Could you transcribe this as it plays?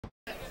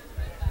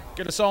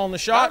Get us all in the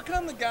How shot.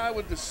 come the guy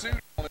with the suit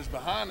on is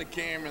behind the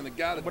camera and the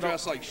guy that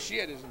dressed like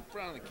shit is in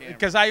front of the camera?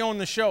 Because I own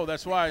the show,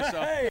 that's why.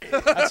 So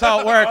that's how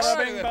it works.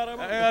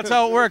 That's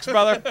how it works,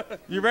 brother.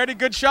 You ready?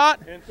 Good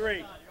shot? In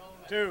 3,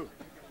 2.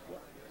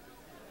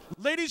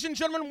 Ladies and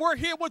gentlemen, we're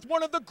here with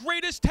one of the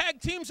greatest tag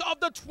teams of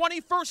the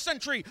 21st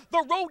century.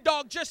 The Road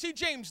Dogg Jesse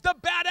James, the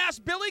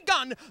badass Billy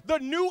Gunn, the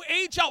new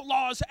Age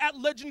Outlaws at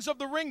Legends of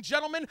the Ring.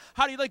 Gentlemen,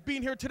 how do you like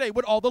being here today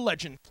with all the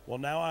legends? Well,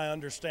 now I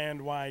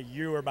understand why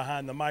you are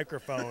behind the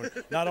microphone.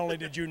 Not only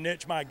did you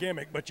niche my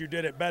gimmick, but you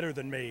did it better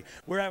than me.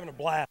 We're having a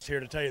blast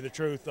here, to tell you the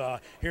truth.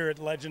 Here at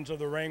Legends of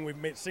the Ring,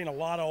 we've seen a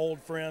lot of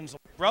old friends.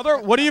 Brother,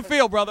 what do you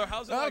feel, brother?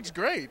 How's it? It's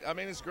great. I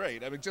mean, it's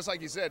great. I mean, just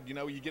like you said, you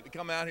know, you get to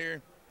come out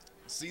here,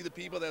 see the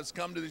people that's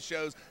come to the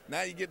shows.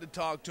 Now you get to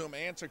talk to them,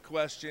 answer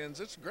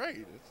questions. It's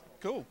great. It's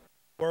cool.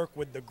 Work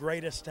with the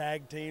greatest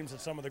tag teams and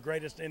some of the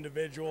greatest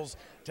individuals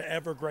to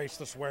ever grace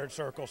the squared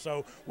circle.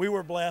 So we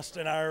were blessed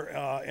in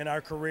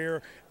our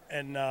career,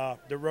 and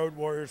the Road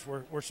Warriors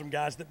were some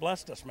guys that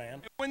blessed us,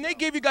 man. When they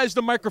gave you guys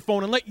the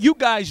microphone and let you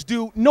guys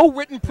do no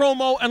written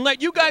promo and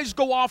let you guys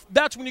go off,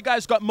 that's when you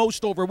guys got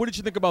most over. What did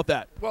you think about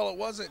that? Well, it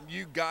wasn't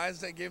you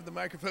guys that gave the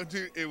microphone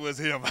to, it was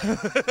him.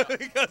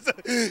 Because,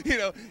 you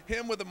know,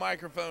 him with the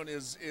microphone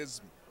is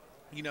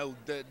you know,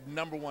 the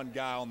 #1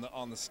 guy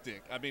on the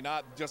stick. I mean,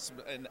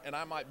 and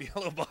I might be a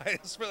little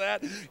biased for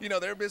that. You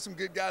know, there have been some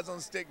good guys on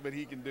the stick, but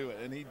he can do it,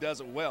 and he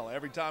does it well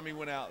every time he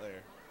went out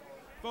there.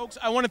 Folks,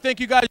 I want to thank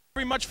you guys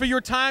very much for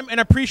your time and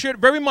appreciate it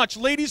very much.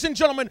 Ladies and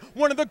gentlemen,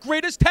 one of the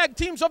greatest tag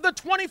teams of the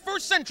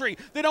 21st century.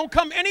 They don't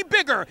come any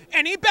bigger,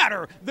 any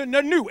better than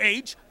the New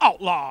Age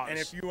Outlaws. And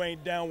if you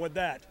ain't down with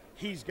that,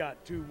 he's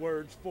got 2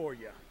 words for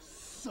you.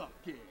 Suck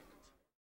it.